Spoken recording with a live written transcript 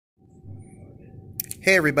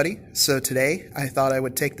Hey everybody, so today I thought I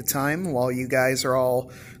would take the time while you guys are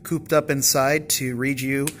all cooped up inside to read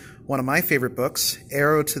you one of my favorite books,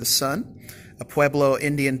 Arrow to the Sun, a Pueblo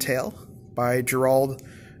Indian Tale by Gerald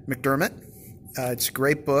McDermott. It's a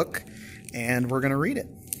great book and we're going to read it.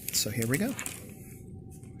 So here we go.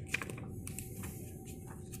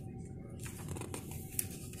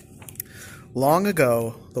 Long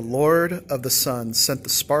ago, the Lord of the Sun sent the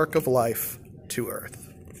spark of life to earth.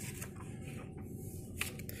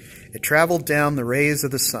 It traveled down the rays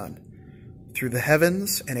of the sun, through the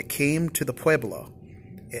heavens, and it came to the Pueblo.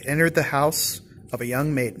 It entered the house of a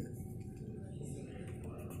young maiden.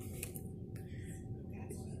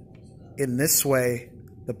 In this way,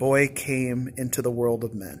 the boy came into the world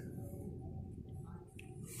of men.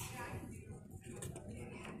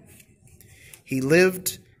 He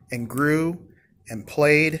lived and grew and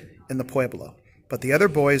played in the Pueblo, but the other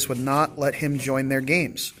boys would not let him join their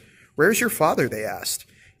games. "Where's your father?" they asked.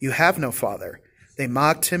 "You have no father." They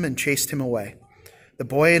mocked him and chased him away. The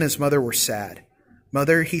boy and his mother were sad.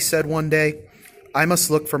 "Mother," he said one day, "I must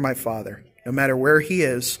look for my father. No matter where he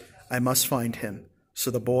is, I must find him." So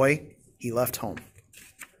the boy, he left home.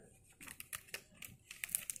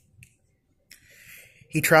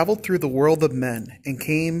 He traveled through the world of men and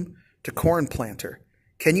came to Corn Planter.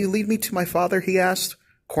 "Can you lead me to my father?" he asked.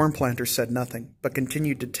 Corn Planter said nothing, but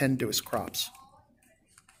continued to tend to his crops.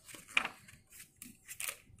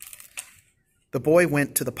 The boy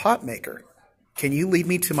went to the pot maker. "Can you lead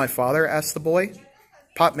me to my father?" asked the boy.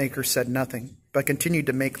 Pot maker said nothing, but continued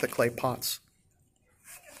to make the clay pots.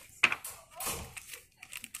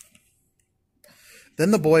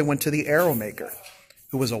 Then the boy went to the arrow maker,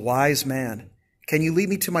 who was a wise man. "Can you lead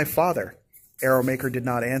me to my father?" Arrow maker did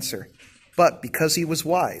not answer, but because he was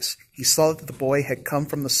wise, he saw that the boy had come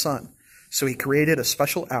from the sun, so he created a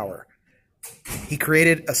special arrow,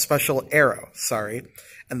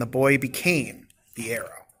 and the boy became the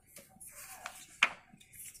arrow.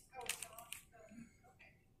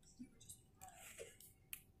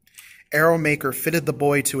 Arrow maker fitted the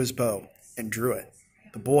boy to his bow and drew it.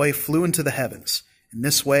 The boy flew into the heavens. In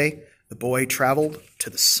this way, the boy traveled to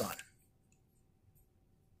the sun.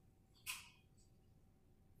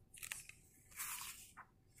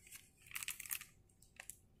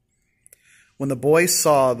 When the boy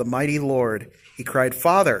saw the mighty Lord, he cried,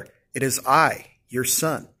 "Father, it is I, your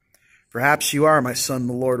son." "Perhaps you are my son,"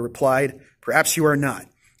 the Lord replied. "Perhaps you are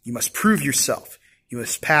not. You must prove yourself. You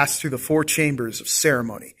must pass through the 4 chambers of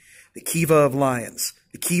ceremony, the kiva of lions,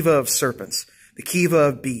 the kiva of serpents, the kiva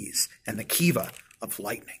of bees, and the kiva of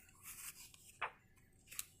lightning."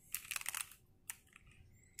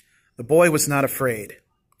 The boy was not afraid.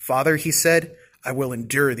 "Father," he said, "I will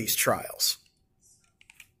endure these trials."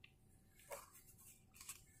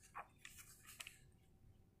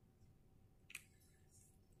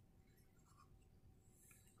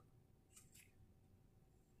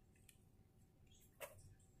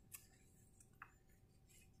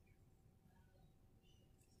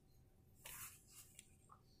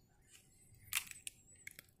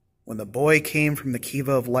 When the boy came from the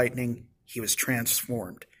kiva of lightning, he was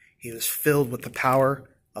transformed. He was filled with the power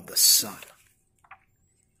of the sun.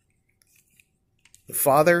 The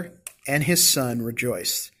father and his son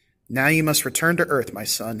rejoiced. "Now you must return to earth, my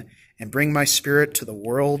son, and bring my spirit to the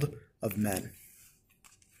world of men."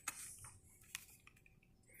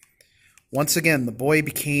 Once again, the boy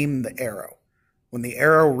became the arrow. When the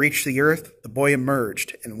arrow reached the earth, the boy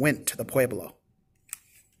emerged and went to the Pueblo.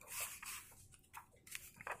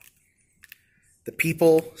 The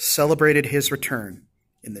people celebrated his return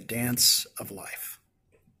in the dance of life.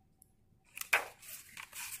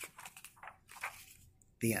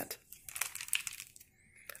 The end.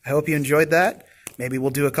 I hope you enjoyed that. Maybe we'll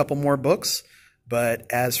do a couple more books.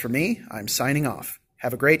 But as for me, I'm signing off.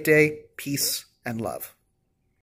 Have a great day, peace, and love.